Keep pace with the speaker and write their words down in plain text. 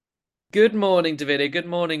Good morning, Davinia. Good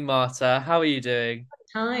morning, Marta. How are you doing?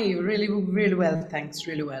 Hi, really, really well, thanks,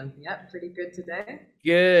 really well. Yeah, pretty good today.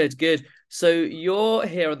 Good, good. So you're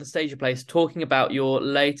here on the Stage Place talking about your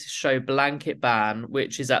latest show, Blanket Ban,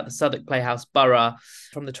 which is at the Southwark Playhouse Borough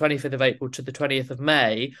from the 25th of April to the 20th of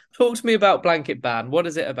May. Talk to me about Blanket Ban. What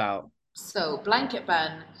is it about? So, Blanket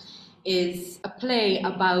Ban is a play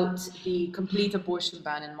about the complete abortion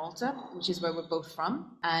ban in Malta, which is where we're both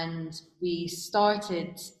from. And we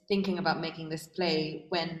started thinking about making this play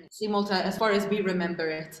when, see, Malta, as far as we remember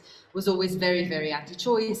it, was always very, very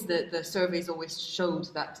anti-choice. The surveys always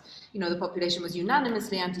showed that, the population was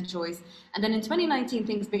unanimously anti-choice. And then in 2019,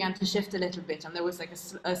 things began to shift a little bit, and there was like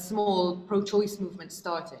a small pro-choice movement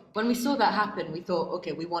starting. When we saw that happen, we thought,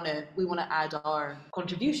 okay, we want to add our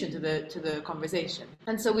contribution to the conversation,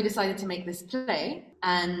 and so we decided to make this play.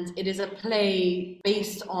 And it is a play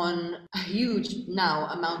based on a huge now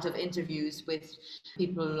amount of interviews with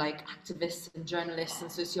people like activists and journalists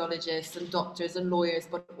and sociologists and doctors and lawyers,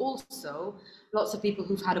 but also lots of people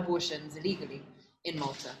who've had abortions illegally in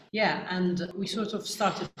Malta. Yeah, and we sort of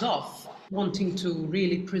started off wanting to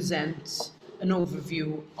really present an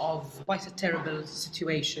overview of quite a terrible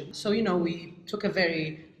situation. So, we took a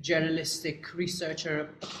very journalistic researcher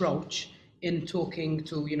approach in talking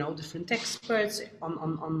to, different experts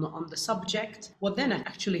on the subject. What then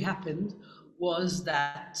actually happened was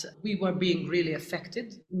that we were being really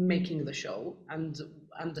affected making the show, and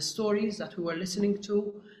the stories that we were listening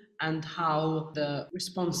to, and how the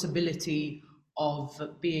responsibility of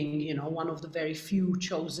being, one of the very few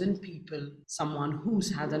chosen people, someone who's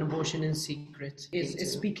had an abortion in secret,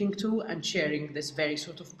 is speaking to and sharing this very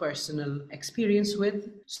sort of personal experience with.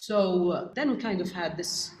 So then we kind of had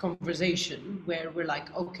this conversation where we're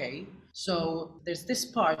like, okay, so there's this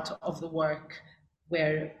part of the work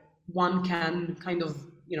where one can kind of,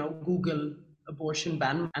 Google abortion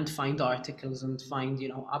ban and find articles and find,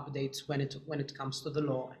 updates when it comes to the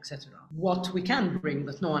law, etc. What we can bring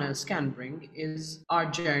that no one else can bring is our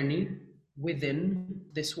journey within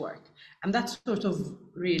this work. And that's sort of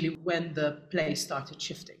really when the play started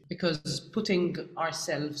shifting, because putting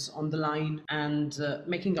ourselves on the line and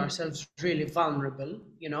making ourselves really vulnerable,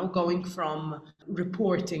 going from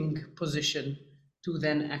reporting position to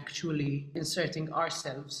then actually inserting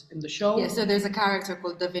ourselves in the show. Yeah, so there's a character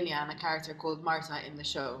called Davinia and a character called Marta in the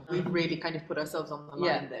show. We've really kind of put ourselves on the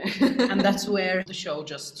line there. And that's where the show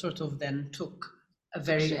just sort of then took a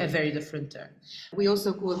very different turn. We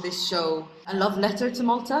also call this show a love letter to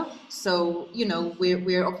Malta. So,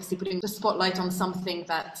 we're obviously putting the spotlight on something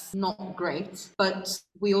that's not great, but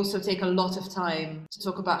we also take a lot of time to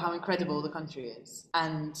talk about how incredible the country is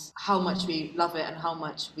and how much we love it and how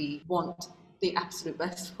much we want the absolute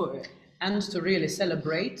best for it. And to really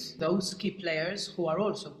celebrate those key players who are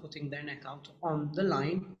also putting their neck out on the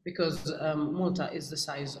line, because Malta is the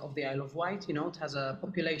size of the Isle of Wight. It has a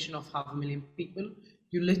population of 500,000 people.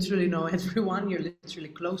 You literally know everyone, you're literally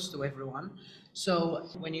close to everyone. So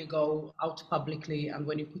when you go out publicly and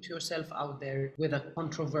when you put yourself out there with a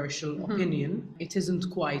controversial opinion, it isn't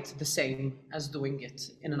quite the same as doing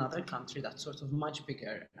it in another country that's sort of much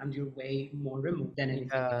bigger and you're way more removed than anything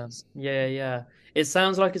Yeah, else. yeah, yeah. It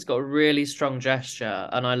sounds like it's got a really strong gesture,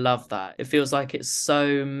 and I love that. It feels like it's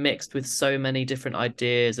so mixed with so many different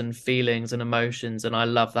ideas and feelings and emotions, and I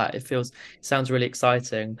love that. It sounds really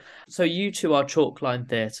exciting. So you two are Chalkline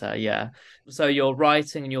Theatre, yeah. So you're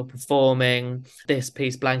writing and you're performing this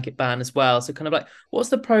piece, Blanket Ban, as well. So kind of like, what's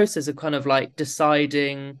the process of kind of like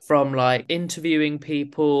deciding from like interviewing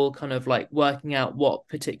people, kind of like working out what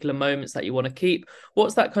particular moments that you want to keep?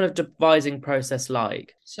 What's that kind of devising process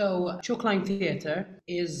like? So, Chalkline Theatre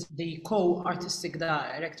is the co-artistic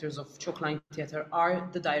directors of Chalkline Theatre are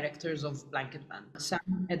the directors of Blanket Band.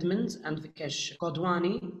 Sam Edmonds and Vikesh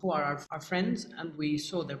Godwani, who are our friends, and we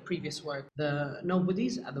saw their previous work, The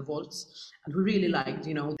Nobodies at the Vaults, and we really liked,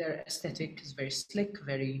 their aesthetic is very slick,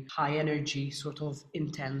 very high energy, sort of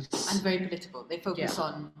intense. And very political. They focus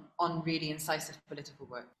on really incisive political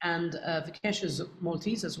work. And Vikesh is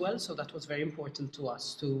Maltese as well, so that was very important to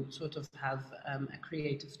us to sort of have a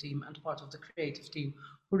creative team and part of the creative team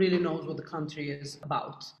who really knows what the country is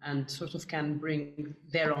about and sort of can bring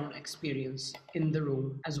their own experience in the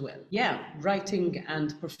room as well. Yeah, writing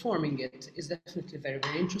and performing it is definitely very,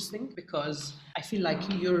 very interesting because I feel like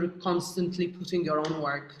you're constantly putting your own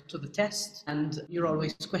work to the test and you're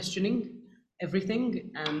always questioning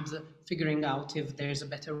everything and figuring out if there's a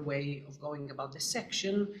better way of going about this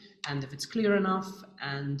section and if it's clear enough.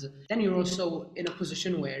 And then you're also in a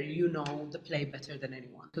position where you know the play better than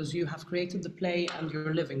anyone, because you have created the play and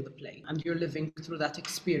you're living the play and you're living through that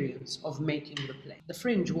experience of making the play. The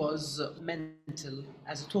Fringe was mental,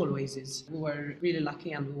 as it always is. We were really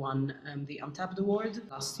lucky and we won the Untapped Award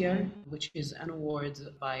last year, which is an award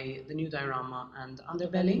by the New Diorama and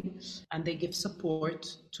Underbelly, and they give support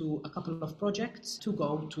to a couple of projects to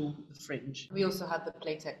go to the Fringe. We also had the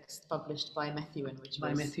playtext published by Methuen, which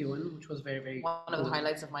was very, very one of the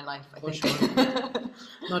highlights of my life, I think. Sure.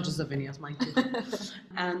 Not just Davinia's, mine too.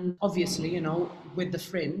 And obviously, you know, with the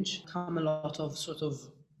Fringe come a lot of sort of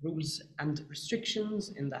rules and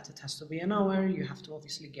restrictions in that it has to be an hour. You have to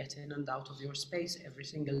obviously get in and out of your space every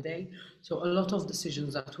single day. So a lot of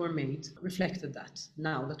decisions that were made reflected that.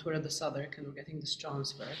 Now that we're at the Southwark and we're getting this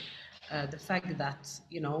transfer, the fact that,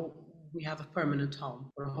 you know, we have a permanent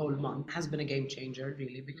home for a whole month has been a game changer,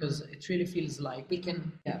 really, because it really feels like we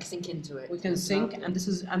can sink into it. We can sink, and this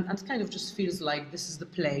is, and it kind of just feels like this is the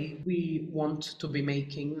play we want to be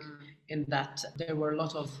making. In that there were a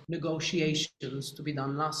lot of negotiations to be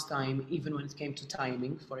done last time, even when it came to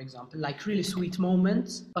timing, for example, like really sweet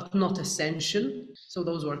moments, but not essential. So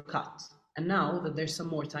those were cut. And now that there's some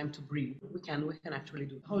more time to breathe, we can actually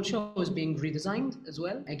do it. The whole show is being redesigned as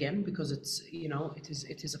well, again, because it's, you know, it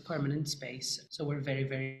is a permanent space. So we're very,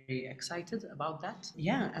 very excited about that.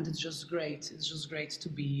 Yeah, and it's just great. It's just great to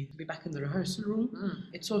be back in the rehearsal room.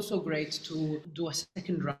 It's also great to do a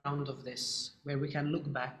second round of this, where we can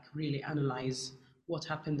look back, really analyze what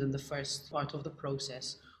happened in the first part of the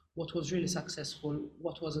process, what was really successful,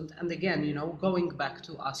 what wasn't. And again, you know, going back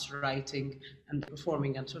to us writing and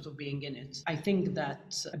performing and sort of being in it, I think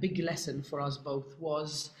that a big lesson for us both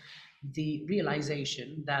was the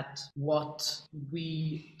realization that what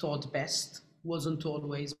we thought best wasn't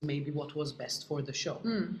always maybe what was best for the show.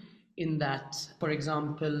 In that, for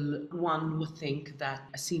example, one would think that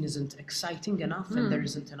a scene isn't exciting enough and there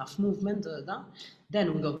isn't enough movement,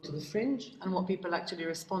 then we go to the Fringe. And what people actually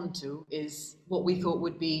respond to is what we thought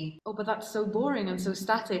would be, oh, but that's so boring and so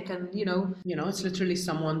static, and you know, it's literally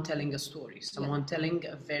someone telling a story, someone telling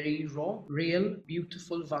a very raw, real,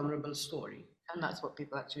 beautiful, vulnerable story. And that's what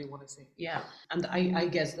people actually want to see. Yeah, and I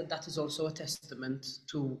guess that is also a testament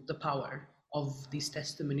to the power of these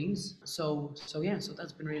testimonies. So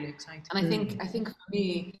that's been really exciting. And I think for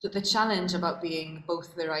me, that the challenge about being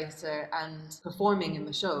both the writer and performing in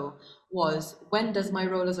the show was, when does my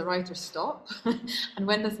role as a writer stop and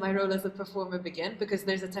when does my role as a performer begin? Because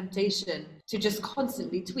there's a temptation to just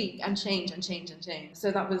constantly tweak and change and change and change.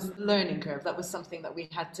 So that was learning curve. That was something that we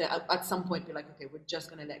had to at some point be like, okay, we're just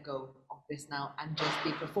going to let go of this now and just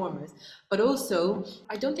be performers. But also,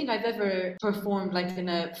 I don't think I've ever performed like in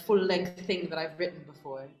a full-length thing that I've written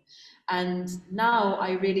before. And now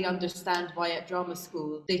I really understand why at drama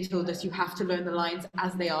school they told us you have to learn the lines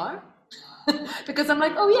as they are. Because I'm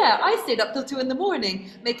like, oh yeah, I stayed up till 2 a.m,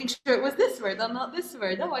 making sure it was this word and not this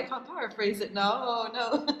word. Oh, I can't paraphrase it now. Oh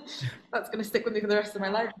no, that's going to stick with me for the rest of my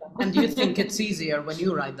life now. And you think it's easier when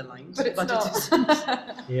you write the lines, but it's not. It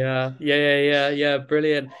isn't. Yeah,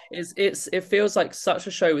 brilliant. It feels like such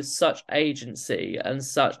a show with such agency and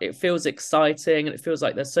such. It feels exciting and it feels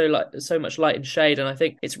like there's so much light and shade. And I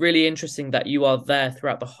think it's really interesting that you are there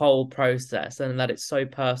throughout the whole process and that it's so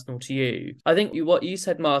personal to you. I think what you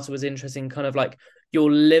said, Marta, was interesting. Kind of like you're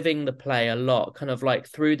living the play a lot, kind of like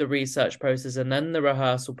through the research process and then the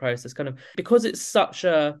rehearsal process, kind of because it's such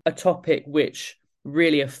a topic which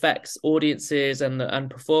really affects audiences and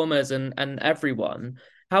performers and everyone.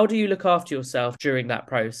 How do you look after yourself during that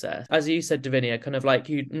process? As you said, Davinia, kind of like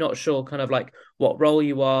you're not sure kind of like what role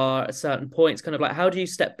you are at certain points, kind of like how do you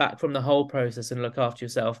step back from the whole process and look after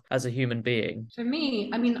yourself as a human being? For me,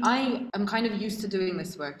 I mean, I am kind of used to doing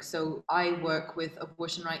this work. So I work with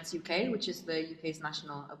Abortion Rights UK, which is the UK's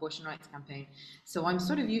national abortion rights campaign. So I'm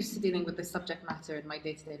sort of used to dealing with this subject matter in my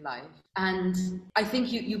day-to-day life. And I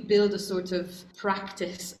think you build a sort of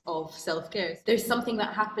practice of self-care. There's something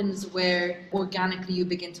that happens where organically you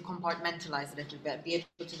begin to compartmentalize a little bit, be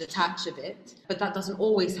able to detach a bit. But that doesn't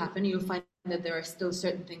always happen. You'll find that there are still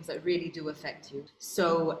certain things that really do affect you.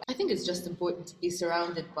 So I think it's just important to be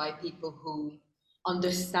surrounded by people who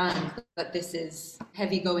understand that this is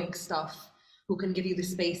heavy going stuff, who can give you the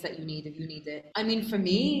space that you need if you need it. I mean, for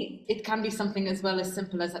me, it can be something as well as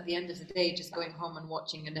simple as at the end of the day, just going home and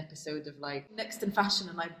watching an episode of like Next in Fashion,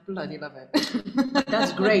 and I bloody love it.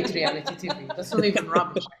 That's great reality TV. That's not even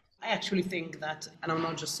rubbish. I actually think that, and I'm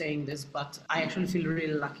not just saying this, but I actually feel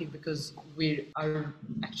really lucky because we are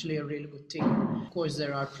actually a really good team. Of course,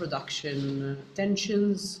 there are production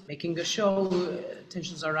tensions, making a show,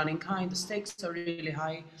 tensions are running high, the stakes are really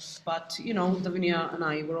high. But, Davinia and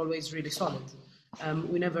I were always really solid.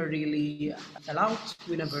 We never really fell out.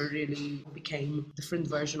 We never really became different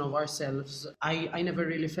version of ourselves. I never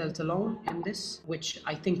really felt alone in this, which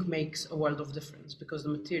I think makes a world of difference because the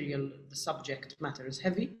material, the subject matter is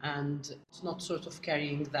heavy and it's not sort of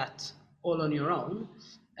carrying that all on your own.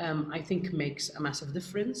 I think makes a massive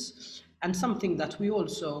difference. And something that we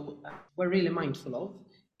also were really mindful of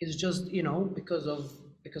is just, because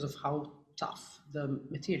of how tough the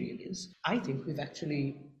material is. I think we've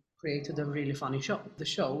actually created a really funny show. The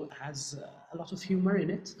show has a lot of humor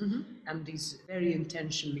in it and these very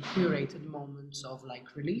intentionally curated moments of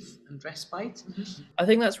like relief and respite. I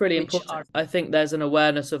think that's really Which important. are I think there's an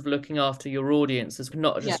awareness of looking after your audience as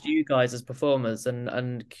not Yeah. just you guys as performers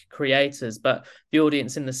and creators, but the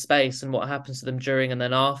audience in the space and what happens to them during and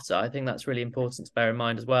then after. I think that's really important to bear in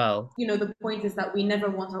mind as well. The point is that we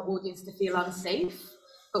never want our audience to feel unsafe,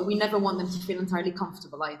 but we never want them to feel entirely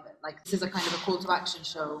comfortable either. Like, this is a kind of a call to action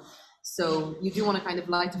show. So you do want to kind of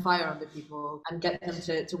light a fire under people and get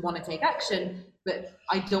them to want to take action, but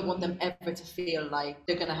I don't want them ever to feel like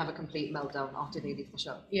they're going to have a complete meltdown after they leave the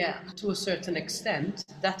show. Yeah, to a certain extent,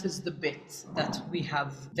 that is the bit that we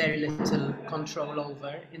have very little control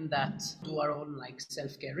over, in that do our own like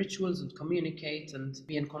self-care rituals and communicate and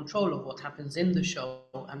be in control of what happens in the show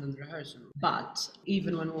and in the rehearsal. But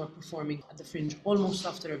even when we were performing at the Fringe, almost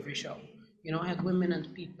after every show, I had women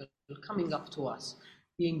and people coming up to us,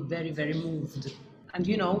 being very, very moved. And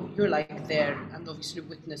you're like there and obviously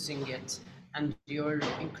witnessing it. And you're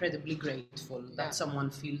incredibly grateful that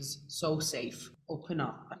someone feels so safe, open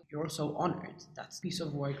up. You're also honored that piece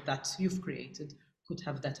of work that you've created could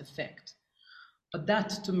have that effect. But that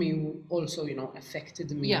to me also,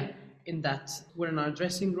 affected me in that we're in our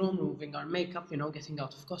dressing room, removing our makeup, getting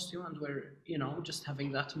out of costume, and we're, just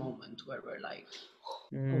having that moment where we're like,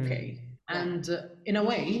 okay. And in a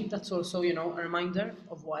way, that's also, a reminder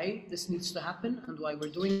of why this needs to happen and why we're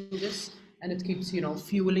doing this. And it keeps,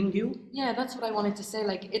 fueling you. Yeah, that's what I wanted to say.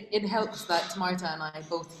 Like, it helps that Marta and I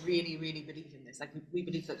both really, really believe in this. Like, we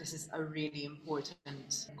believe that this is a really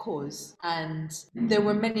important cause. And there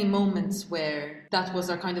were many moments where that was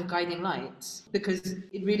our kind of guiding light, because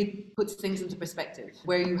it really puts things into perspective,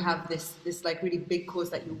 where you have this like really big cause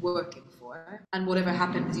that you're working for, and whatever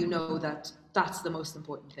happens, that that's the most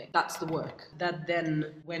important thing. That's the work. That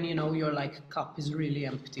then, when your like cup is really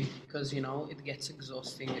empty because it gets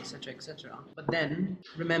exhausting, etc., etc. But then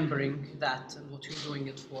remembering that and what you're doing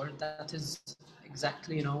it for, that is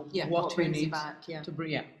exactly what you need to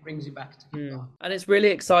brings you back to keep going. And it's really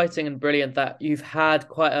exciting and brilliant that you've had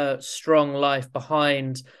quite a strong life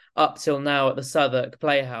behind up till now at the Southwark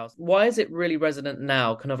Playhouse. Why is it really resonant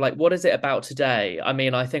now? Kind of like, what is it about today? I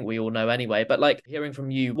mean, I think we all know anyway, but like hearing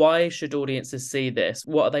from you, why should audiences see this?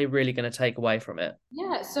 What are they really going to take away from it?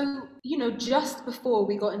 Yeah, so, just before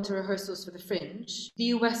we got into rehearsals for the Fringe, the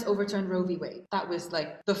US overturned Roe v. Wade. That was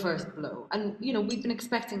like the first blow. And, we've been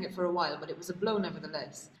expecting it for a while, but it was a blow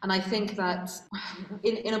nevertheless. And I think that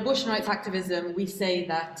in abortion rights activism, we say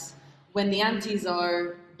that when the antis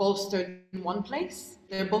are bolstered in one place,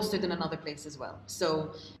 they're bolstered in another place as well.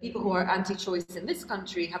 So people who are anti-choice in this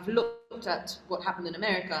country have looked at what happened in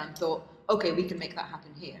America and thought, okay, we can make that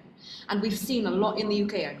happen here. And we've seen a lot in the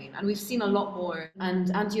UK, and we've seen a lot more,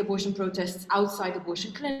 and anti-abortion protests outside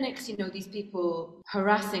abortion clinics, these people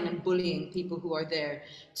harassing and bullying people who are there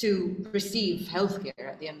to receive healthcare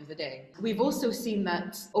at the end of the day. We've also seen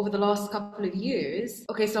that over the last couple of years.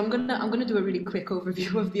 Okay, so I'm gonna do a really quick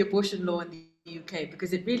overview of the abortion law in the UK,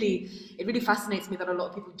 because it really fascinates me that a lot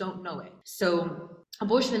of people don't know it. So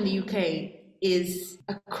abortion in the UK is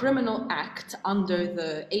a criminal act under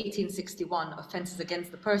the 1861 Offences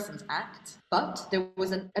Against the Persons Act, but there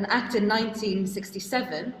was an act in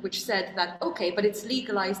 1967 which said that, okay, but it's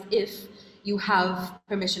legalized if you have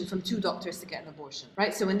permission from two doctors to get an abortion,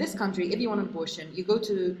 right? So in this country, if you want an abortion, you go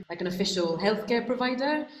to like an official healthcare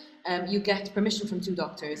provider, you get permission from two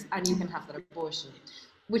doctors, and you can have that abortion,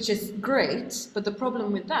 which is great. But the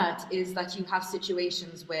problem with that is that you have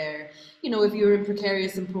situations where, if you're in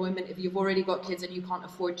precarious employment, if you've already got kids and you can't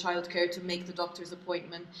afford childcare to make the doctor's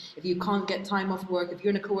appointment, if you can't get time off work, if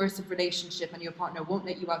you're in a coercive relationship and your partner won't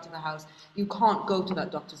let you out of the house, you can't go to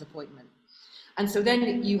that doctor's appointment. And so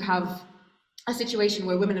then you have a situation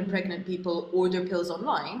where women and pregnant people order pills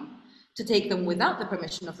online to take them without the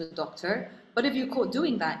permission of the doctor. But if you're caught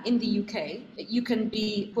doing that in the UK, you can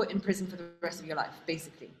be put in prison for the rest of your life,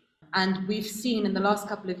 basically. And we've seen in the last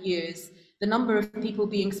couple of years, the number of people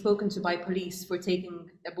being spoken to by police for taking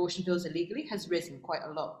abortion pills illegally has risen quite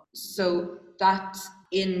a lot. So that,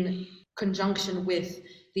 in conjunction with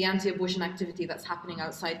the anti-abortion activity that's happening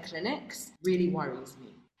outside clinics, really worries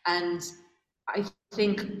me. And I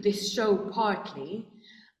think this show partly,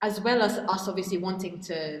 as well as us obviously wanting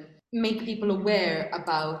to make people aware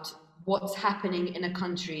about what's happening in a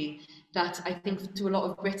country that I think to a lot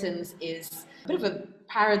of Britons is a bit of a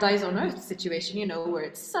paradise on earth situation, you know, where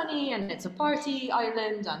it's sunny and it's a party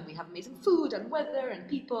island and we have amazing food and weather and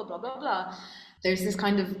people, blah, blah, blah. There's this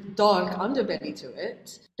kind of dark underbelly to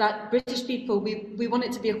it that British people, we want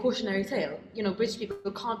it to be a cautionary tale. You know, British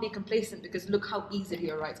people can't be complacent because look how easily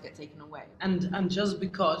your rights get taken away. And just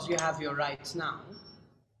because you have your rights now,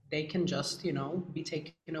 they can just, you know, be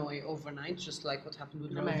taken away overnight, just like what happened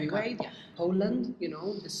with Roe v. Wade. Yeah. Poland, you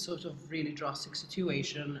know, this sort of really drastic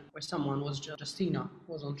situation where someone was, Justina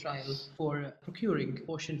was on trial for procuring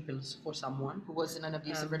abortion pills for someone Who was in an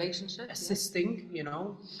abusive relationship. assisting, you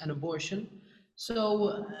know, an abortion.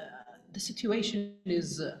 So the situation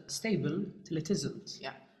is stable till it isn't.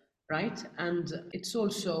 Yeah. Right? And it's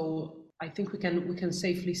also, I think we can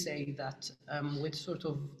safely say that with sort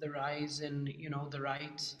of the rise in, you know, the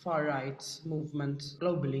far right movement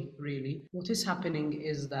globally, really, what is happening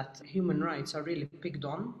is that human rights are really picked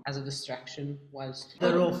on as a distraction whilst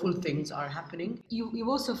the awful things are happening. You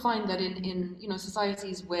also find that in you know,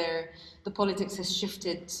 societies where the politics has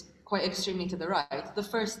shifted quite extremely to the right, the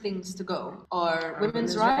first things to go are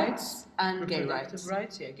women's rights and gay rights.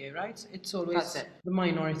 Gay rights. It's always the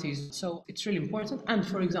minorities. So it's really important. And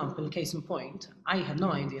for example, case in point, I had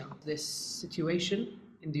no idea this situation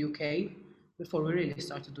in the UK before we really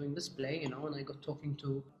started doing this play, you know, and I got talking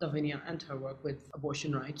to Davinia and her work with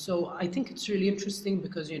abortion rights. So I think it's really interesting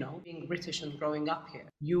because, you know, being British and growing up here,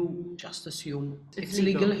 you just assume it's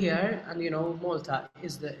legal here, and, you know, Malta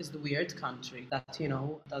is the weird country that, you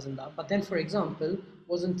know, doesn't have. But then, for example,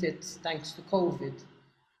 wasn't it thanks to COVID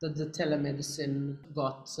that the telemedicine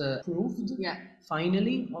got approved? Yeah.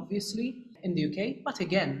 Finally, obviously, in the UK. But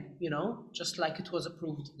again, you know, just like it was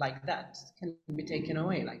approved like that, it can be taken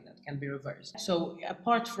away like that, can be reversed. So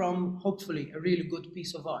apart from hopefully a really good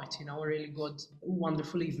piece of art, you know, a really good,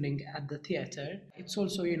 wonderful evening at the theatre, it's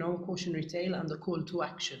also, you know, a cautionary tale and a call to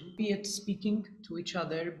action, be it speaking to each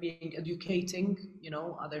other, being educating, you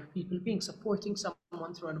know, other people, being supporting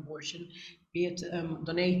someone through an abortion, be it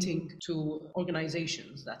donating to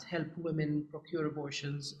organizations that help women procure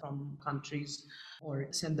abortions from countries or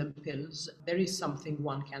send them pills. There is something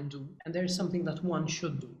one can do, and there is something that one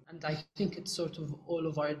should do. And I think it's sort of all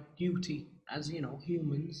of our duty as, you know,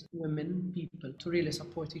 humans, women, people, to really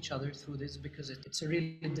support each other through this, because it's a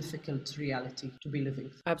really difficult reality to be living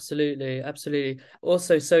through. Absolutely, absolutely.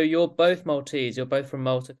 Also, so you're both Maltese, you're both from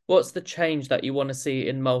Malta. What's the change that you want to see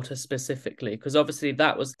in Malta specifically? Because obviously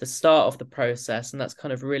that was the start of the process, and that's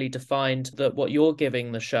kind of really defined that what you're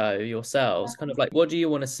giving the show yourselves. Kind of like, what do you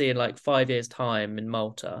want to see in like 5 years' time in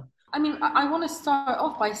Malta? I mean, I want to start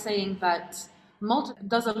off by saying that Malta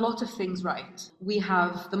does a lot of things right. We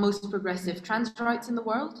have the most progressive trans rights in the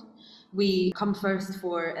world. We come first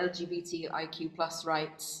for LGBTIQ plus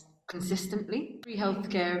rights consistently. Free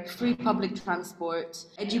healthcare, free public transport.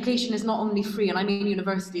 Education is not only free, and I mean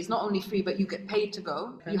university is not only free, but you get paid to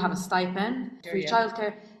go. You have a stipend, free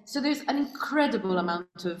childcare. So there's an incredible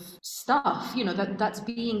amount of stuff, you know, that's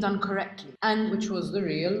being done correctly. And which was the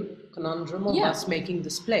real conundrum of us making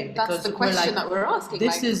this play. Because that's the question that we're asking.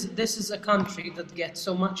 This is a country that gets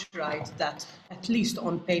so much right that, at least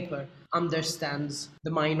on paper, understands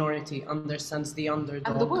the minority, understands the underdog.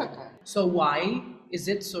 And the worker. So why is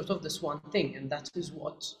it sort of this one thing? And that is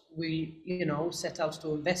what we, you know, set out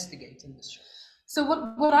to investigate in this show. So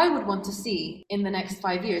what I would want to see in the next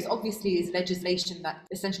 5 years, obviously, is legislation that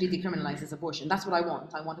essentially decriminalizes abortion. That's what I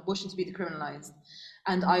want. I want abortion to be decriminalized.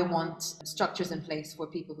 And I want structures in place for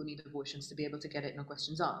people who need abortions to be able to get it, no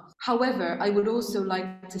questions asked. However, I would also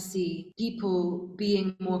like to see people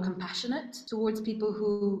being more compassionate towards people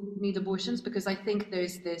who need abortions, because I think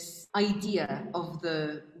there's this idea of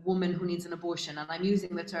the woman who needs an abortion, and I'm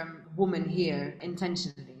using the term woman here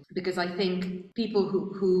intentionally, because I think people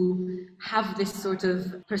who have this sort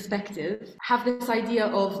of perspective have this idea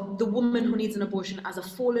of the woman who needs an abortion as a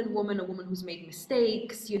fallen woman, a woman who's made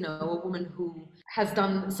mistakes, you know, a woman who has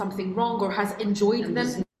done something wrong or has enjoyed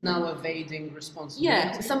them. now evading responsibility.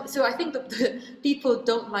 Yeah, so I think that the people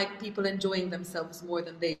don't like people enjoying themselves more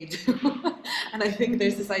than they do. And I think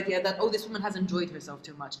there's this idea that, oh, this woman has enjoyed herself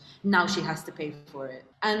too much, now she has to pay for it.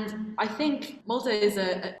 And I think Malta is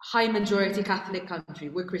a high majority Catholic country.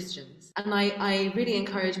 We're Christians. And I really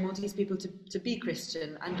encourage Maltese people to be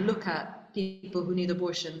Christian and look at people who need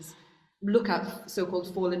abortions, look at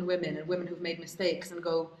so-called fallen women and women who've made mistakes and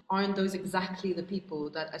go, aren't those exactly the people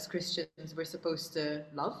that as Christians we're supposed to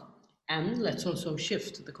love? And let's also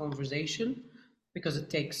shift the conversation, because it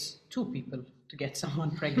takes two people to get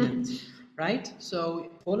someone pregnant, right?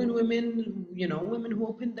 So fallen women, women who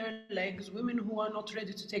open their legs, women who are not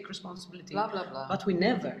ready to take responsibility. Blah, blah, blah. But we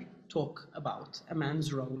never talk about a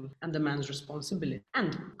man's role and a man's responsibility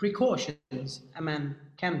and precautions a man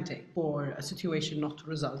can take for a situation not to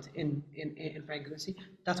result in pregnancy.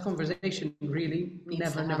 That conversation really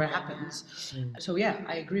never happens. So yeah,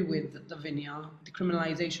 I agree with Davinia.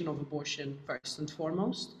 Decriminalization of abortion first and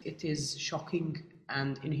foremost. It is shocking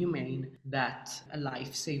and inhumane that a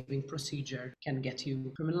life-saving procedure can get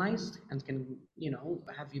you criminalized and can,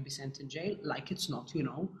 have you be sent in jail. Like it's not,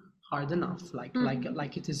 hard enough, like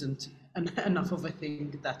it isn't enough of a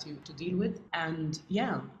thing that you to deal with. And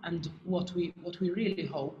yeah, and what we really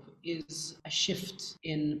hope is a shift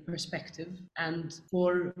in perspective and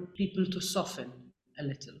for people to soften a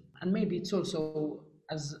little. And maybe it's also,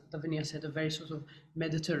 as Davinia said, a very sort of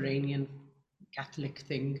Mediterranean Catholic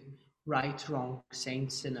thing: right, wrong,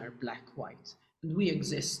 saint, sinner, black, white. And we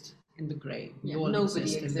exist in the grey.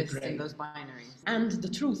 Nobody exists in those binaries. And the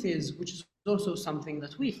truth is, which is also something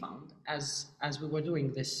that we found as we were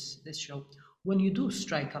doing this show, when you do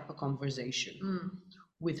strike up a conversation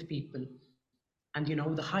with people, and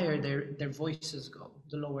the higher their voices go,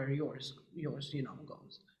 the lower yours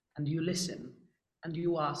goes, and you listen and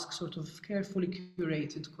you ask sort of carefully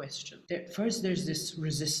curated questions. First, there's this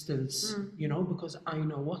resistance, because I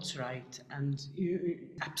know what's right, and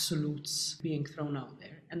absolutes being thrown out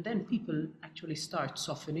there. And then people actually start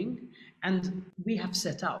softening, and we have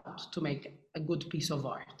set out to make a good piece of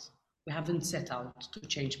art. We haven't set out to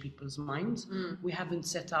change people's minds. We haven't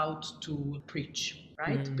set out to preach,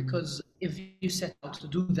 right? Because if you set out to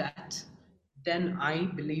do that, then I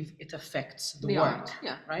believe it affects the work,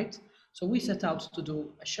 right? So we set out to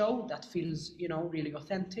do a show that feels, really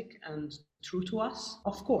authentic and true to us.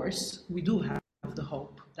 Of course, we do have the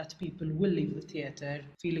hope that people will leave the theatre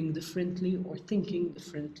feeling differently or thinking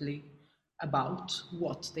differently about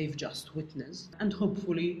what they've just witnessed. And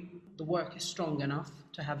hopefully the work is strong enough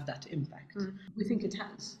to have that impact. We think it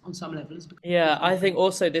has on some levels. Yeah, I think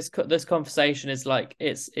also this conversation is like,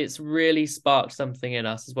 it's really sparked something in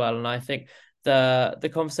us as well. And I think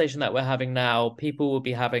the conversation that we're having now, people will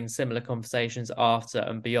be having similar conversations after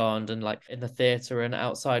and beyond, and like in the theatre and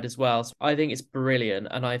outside as well. So I think it's brilliant,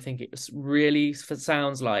 and I think it really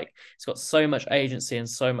sounds like it's got so much agency and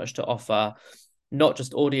so much to offer, not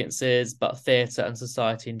just audiences, but theatre and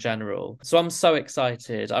society in general. So I'm so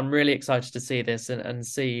excited. I'm really excited to see this and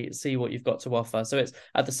see what you've got to offer. So it's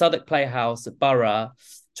at the Southwark Playhouse at Borough,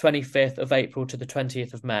 25th of April to the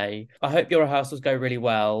 20th of May. I hope your rehearsals go really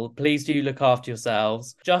well. Please do look after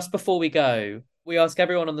yourselves. Just before we go, we ask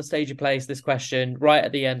everyone on the Stagey Place this question right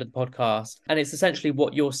at the end of the podcast, and it's essentially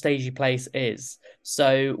what your Stagey Place is.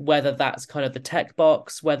 So whether that's kind of the tech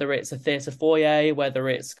box, whether it's a theatre foyer, whether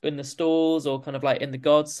it's in the stalls or kind of like in the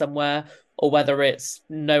gods somewhere, or whether it's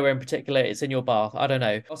nowhere in particular, it's in your bath. I don't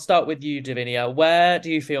know. I'll start with you, Davinia. Where do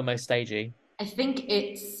you feel most stagey? I think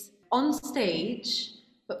it's on stage,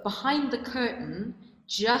 but behind the curtain,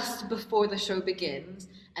 just before the show begins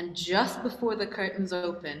and just before the curtains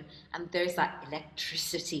open, and there's that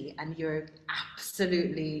electricity and you're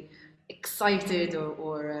absolutely excited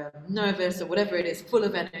or nervous or whatever it is, full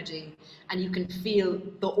of energy, and you can feel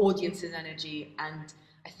the audience's energy. And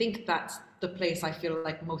I think that's the place I feel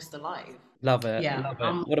like most alive. Love it. Yeah.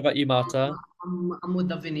 Love it. What about you, Marta? I'm with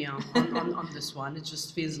Davinia on this one. It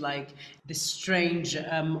just feels like this strange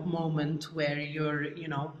moment where you're,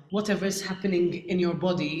 whatever is happening in your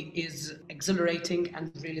body is exhilarating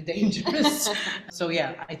and really dangerous. So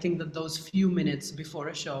yeah, I think that those few minutes before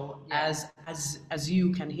a show, as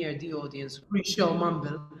you can hear the audience pre-show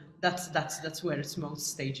mumble, that's where it's most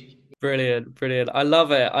stagey. Brilliant. I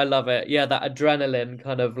love it. Yeah, that adrenaline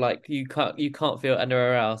kind of like you can't feel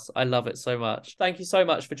anywhere else. I love it so much. Thank you so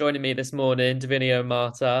much for joining me this morning, Davinia and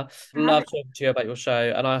Marta. Love talking to you about your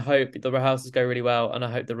show, and I hope the rehearsals go really well, and I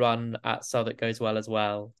hope the run at Southwark goes well as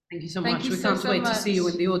well. Thank you so much. We can't wait to see you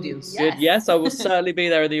in the audience. Good. Yes, I will certainly be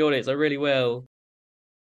there in the audience. I really will.